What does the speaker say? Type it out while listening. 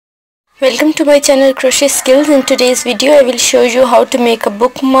Welcome to my channel Crochet Skills. In today's video I will show you how to make a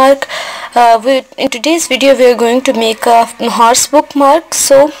bookmark. In today's video we are going to make a horse bookmark.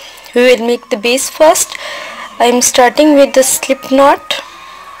 So we will make the base first. I am starting with the slip knot.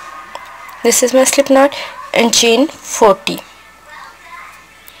 This is my slip knot and chain 40.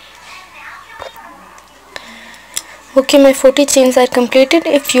 Okay, my 40 chains are completed.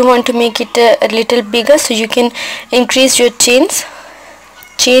 If you want to make it a little bigger, so you can increase your chains.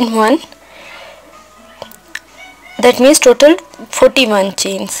 Chain 1, that means total 41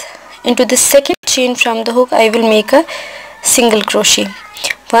 chains. Into the second chain from the hook I will make a single crochet.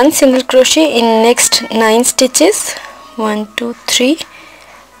 One single crochet in next 9 stitches. 1 2 3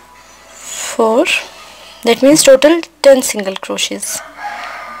 4, that means total 10 single crochets.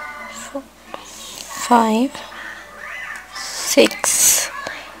 5 6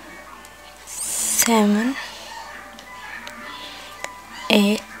 7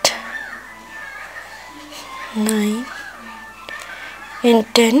 8 9 and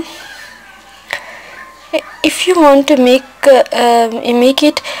 10. If you want to make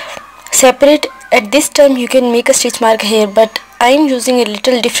it separate at this time, you can make a stitch mark here, but I am using a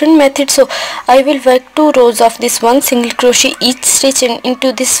little different method. So I will work 2 rows of this one single crochet each stitch, and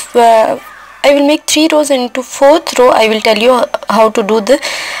into this I will make 3 rows, and into 4th row I will tell you how to do the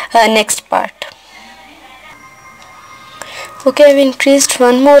next part. Okay, I have increased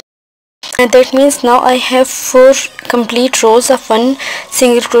one more, and that means now I have 4 complete rows of one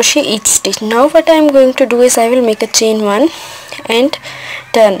single crochet each stitch. Now what I am going to do is I will make a chain 1 and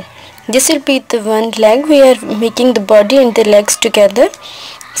turn. This will be the one leg. We are making the body and the legs together.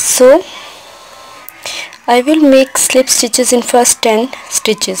 So I will make slip stitches in first 10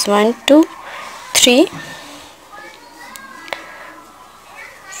 stitches. 1 2 3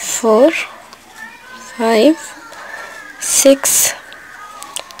 4 5 6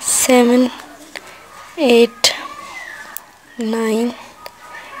 7 8 9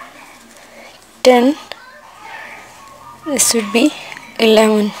 10. This would be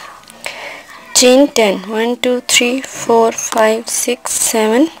 11. Chain 10. 1 2 3 4 5 6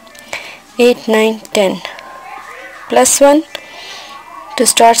 7 8 9 10. Plus 1 to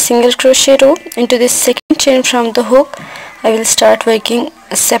start single crochet row. Into this second chain from the hook I will start working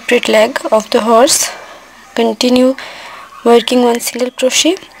a separate leg of the horse. Continue working one single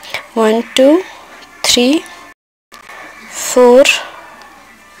crochet. 1 2 3 4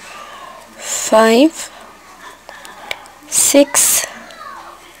 5 6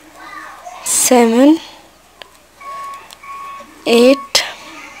 7 8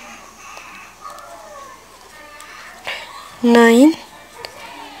 9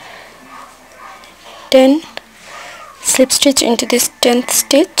 10. Slip stitch into this 10th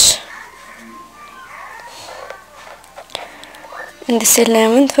stitch. In this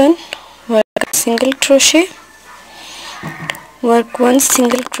 11th one, work a single crochet, work one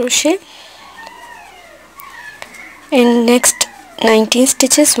single crochet. In next 19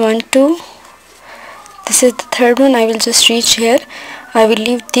 stitches, 1 2, this is the third one. I will just reach here. I will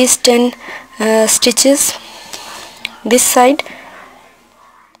leave these 10 stitches this side.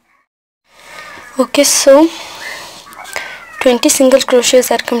 Okay, so 20 single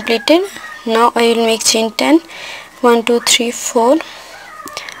crochets are completed. Now I will make chain 10. 1 2 3 4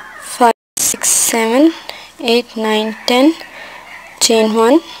 5 6 7 8 9 10. Chain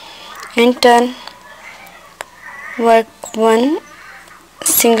 1 and turn. Work one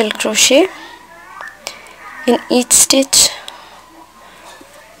single crochet in each stitch.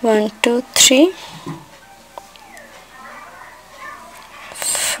 1 2 3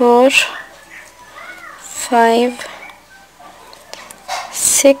 4 5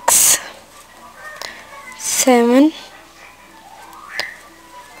 6 7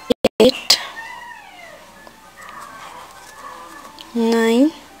 8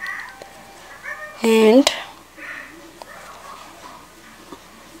 9 and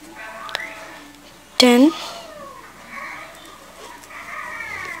 10.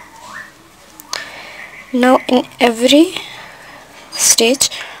 Now in every stitch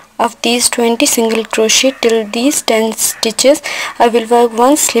of these 20 single crochet till these 10 stitches I will work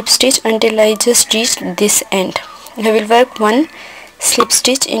one slip stitch until I just reach this end. I will work one slip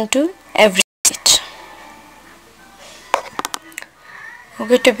stitch into every stitch.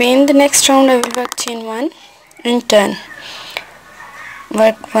 Okay, to begin the next round I will work chain 1 and turn.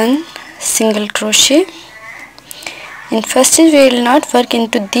 Work one single crochet. In first stitch we will not work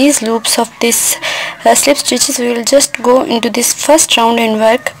into these loops of this slip stitches. We will just go into this first round and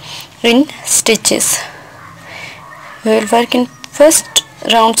work in stitches. We will work in first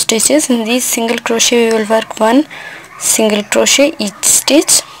round stitches. In these single crochet we will work one single crochet each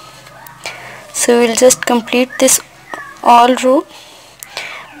stitch. So we'll just complete this all row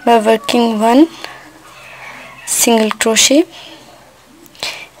by working 1 single crochet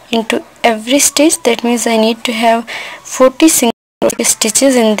into every stitch. That means I need to have 40 single crochet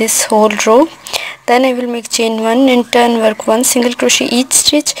stitches in this whole row. Then I will make chain 1 and turn, work 1 single crochet each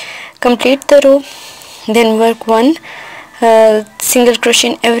stitch, complete the row, then work 1 single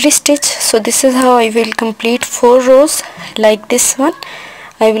crochet in every stitch. So this is how I will complete 4 rows like this one.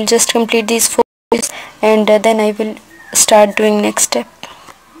 I will just complete these 4 rows and then I will start doing next step.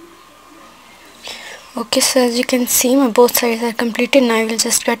 Okay, so as you can see, my both sides are completed. Now I will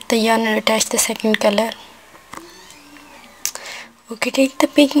just cut the yarn and attach the second color. Okay, take the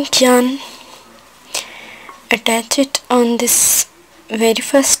pink yarn, attach it on this very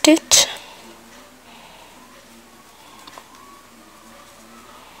first stitch,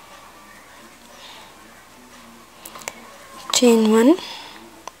 chain 1,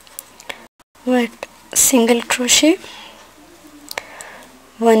 work single crochet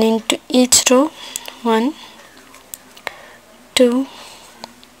 1 into each row, 1, 2,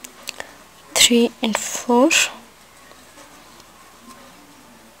 3 and 4,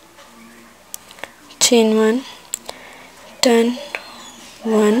 chain 1, turn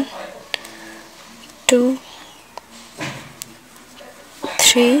 1, 2,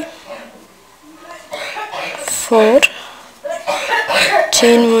 3, 4,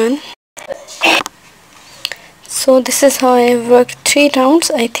 chain 1. So this is how I have worked 3 rounds.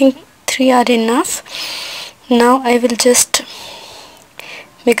 I think 3 are enough. Now I will just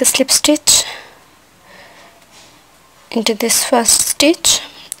make a slip stitch into this first stitch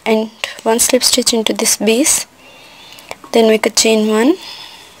and 1 slip stitch into this base, then make a chain 1,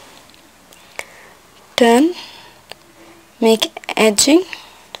 turn, make edging,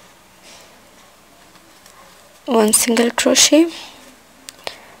 1 single crochet,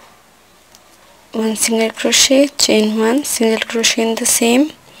 1 single crochet, chain 1, single crochet in the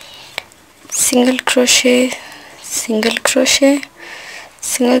same, single crochet, single crochet,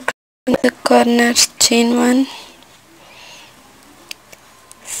 single crochet in the corner, chain 1,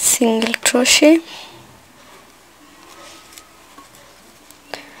 single crochet,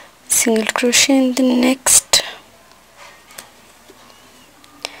 single crochet in the next,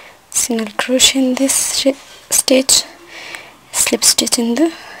 single crochet in this stitch, slip stitch in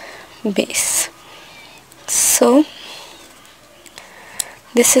the base. So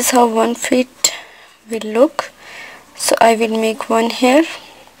this is how one feet will look. So I will make one here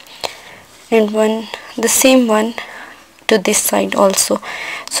and one, the same one to this side also.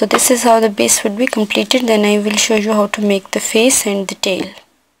 So this is how the base would be completed. Then I will show you how to make the face and the tail.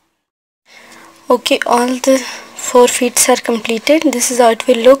 Okay, all the 4 feet are completed. This is how it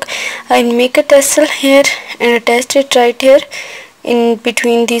will look. I'll make a tassel here and attach it right here in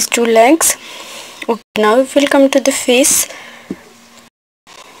between these 2 legs. Okay, now we will come to the face.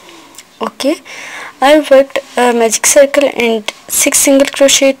 Okay, I worked a magic circle and 6 single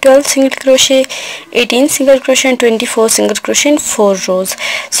crochet, 12 single crochet, 18 single crochet and 24 single crochet in 4 rows.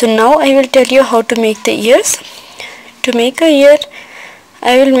 So now I will tell you how to make the ears. To make a ear,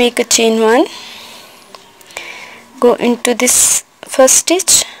 I will make a chain 1, go into this first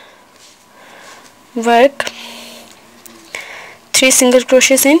stitch, work 3 single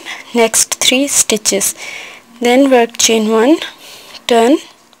crochets in next 3 stitches, then work chain 1, turn,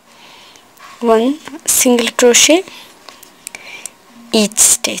 1 single crochet each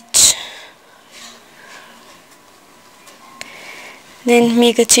stitch, then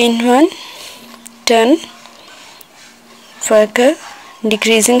make a chain 1, turn, work a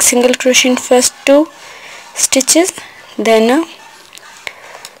decreasing single crochet in first 2 stitches, then a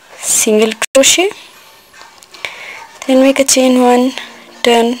single crochet, then make a chain 1,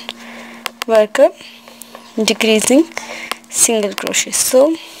 turn, work a decreasing single crochet.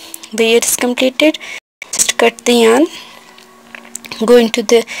 So the ear is completed. Just cut the yarn, go into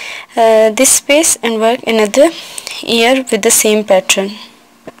the this space and work another ear with the same pattern.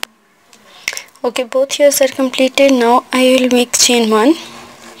 Okay, both ears are completed. Now I will make chain 1,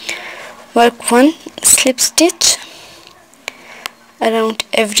 work 1 slip stitch around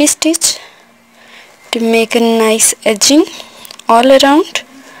every stitch to make a nice edging all around,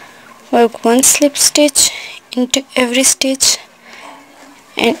 work 1 slip stitch into every stitch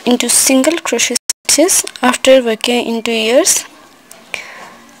and into single crochet stitches. After working into ears,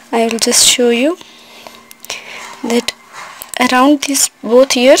 I will just show you that around these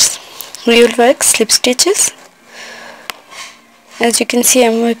both ears we will work slip stitches. As you can see, I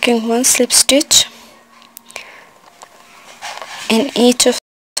am working 1 slip stitch in each of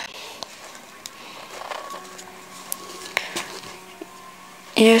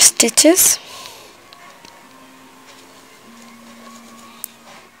ear stitches.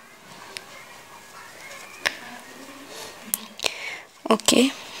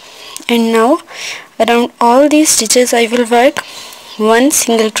 Okay, and now around all these stitches I will work one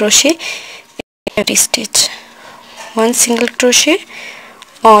single crochet in every stitch, one single crochet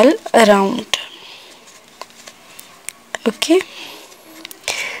all around. Okay,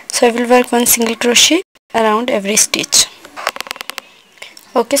 so I will work one single crochet around every stitch.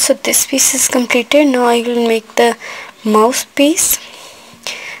 Okay, so this piece is completed. Now I will make the mouse piece.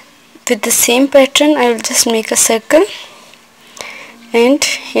 With the same pattern I will just make a circle, and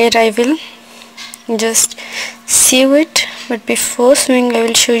here I will just sew it, but before sewing I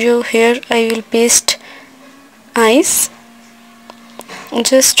will show you. Here I will paste eyes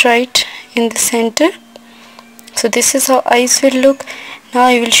just right in the center. So this is how eyes will look. Now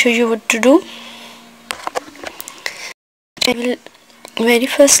I will show you what to do. I will very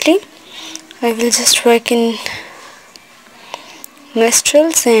firstly I will just work in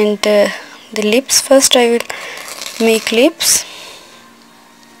nostrils and the lips. First I will make lips,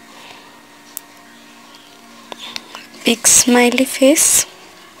 big smiley face,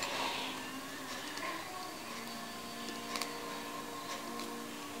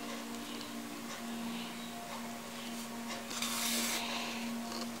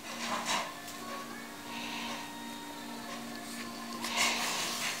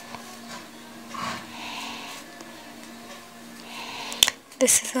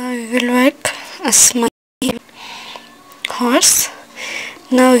 this is how we will work a smiley horse.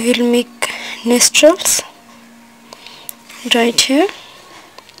 Now we will make nostrils right here,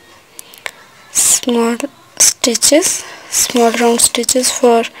 small stitches, small round stitches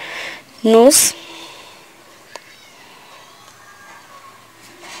for nose,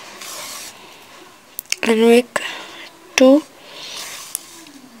 and make two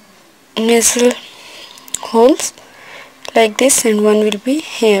nasal holes like this, and one will be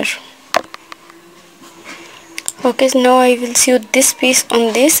here. Okay, so now I will sew this piece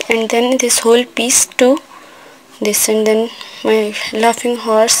on this, and then this whole piece to this, and then my laughing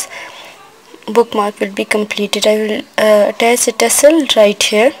horse bookmark will be completed. I will attach a tassel right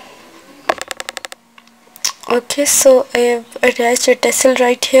here. Okay, so I have attached a tassel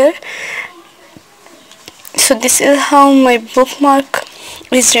right here. So this is how my bookmark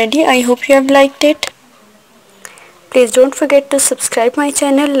is ready. I hope you have liked it. Please don't forget to subscribe my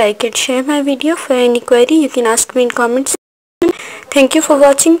channel, like and share my video. For any query you can ask me in comments. Thank you for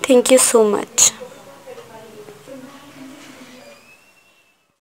watching. Thank you so much.